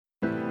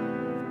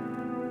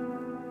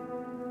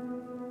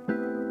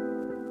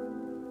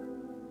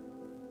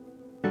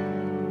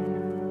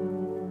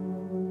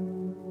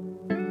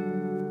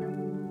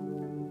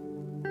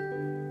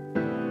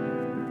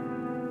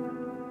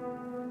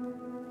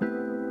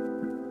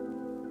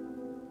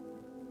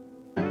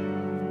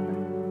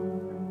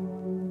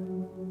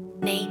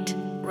Nate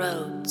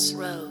Rhodes.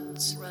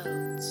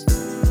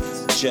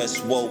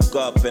 Just woke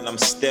up and I'm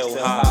still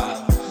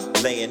high,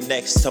 laying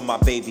next to my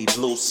baby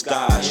blue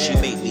sky. She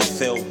make me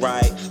feel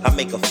right, I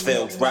make her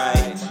feel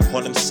right.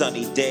 On them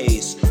sunny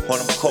days, on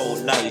them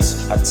cold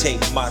nights, I take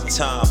my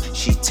time,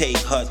 she take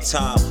her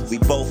time. We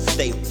both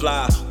stay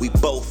fly, we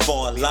both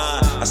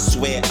online. I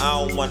swear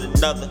I don't want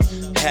another.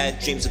 Had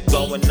dreams of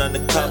going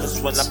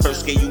undercovers when I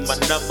first gave you my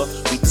number.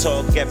 We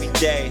talk every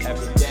day,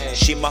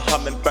 she my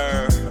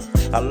hummingbird.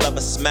 I love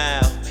her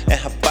smile and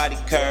her body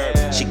curve.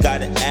 She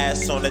got an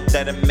ass on it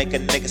that'll make a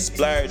nigga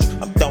splurge.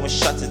 I'm throwing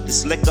shots at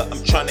this liquor,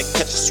 I'm trying to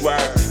catch a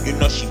swerve. You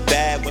know she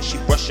bad when she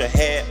brush her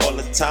hair all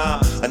the time.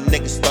 A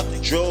nigga start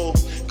to drool,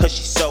 cause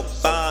she so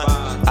fine.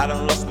 I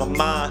done lost my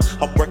mind,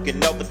 I'm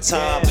working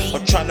overtime.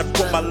 I'm trying to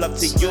prove my love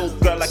to you,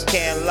 girl, I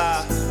can't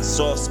lie.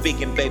 Soft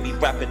speaking, baby,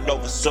 rapping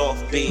over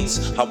soft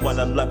beats. I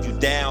wanna love you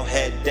down,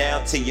 head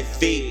down to your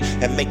feet,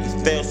 and make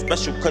you feel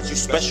special, cause you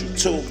special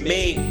to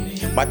me.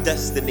 My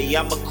destiny,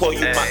 I'ma call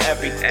you my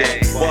everything.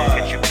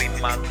 Could you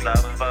be my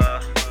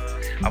lover?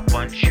 I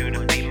want you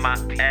to be my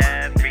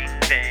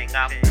everything.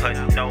 I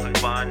put no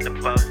one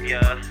above ya.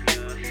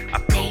 I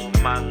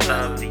prove my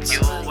love to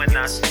you when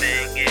I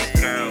sing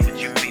it. Girl, would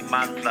you be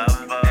my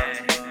lover?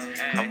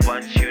 I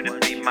want you to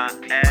be my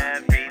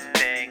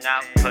everything.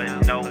 I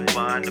put no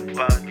one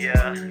above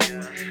ya.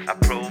 I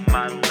prove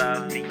my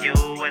love to you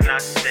when I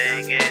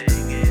sing it.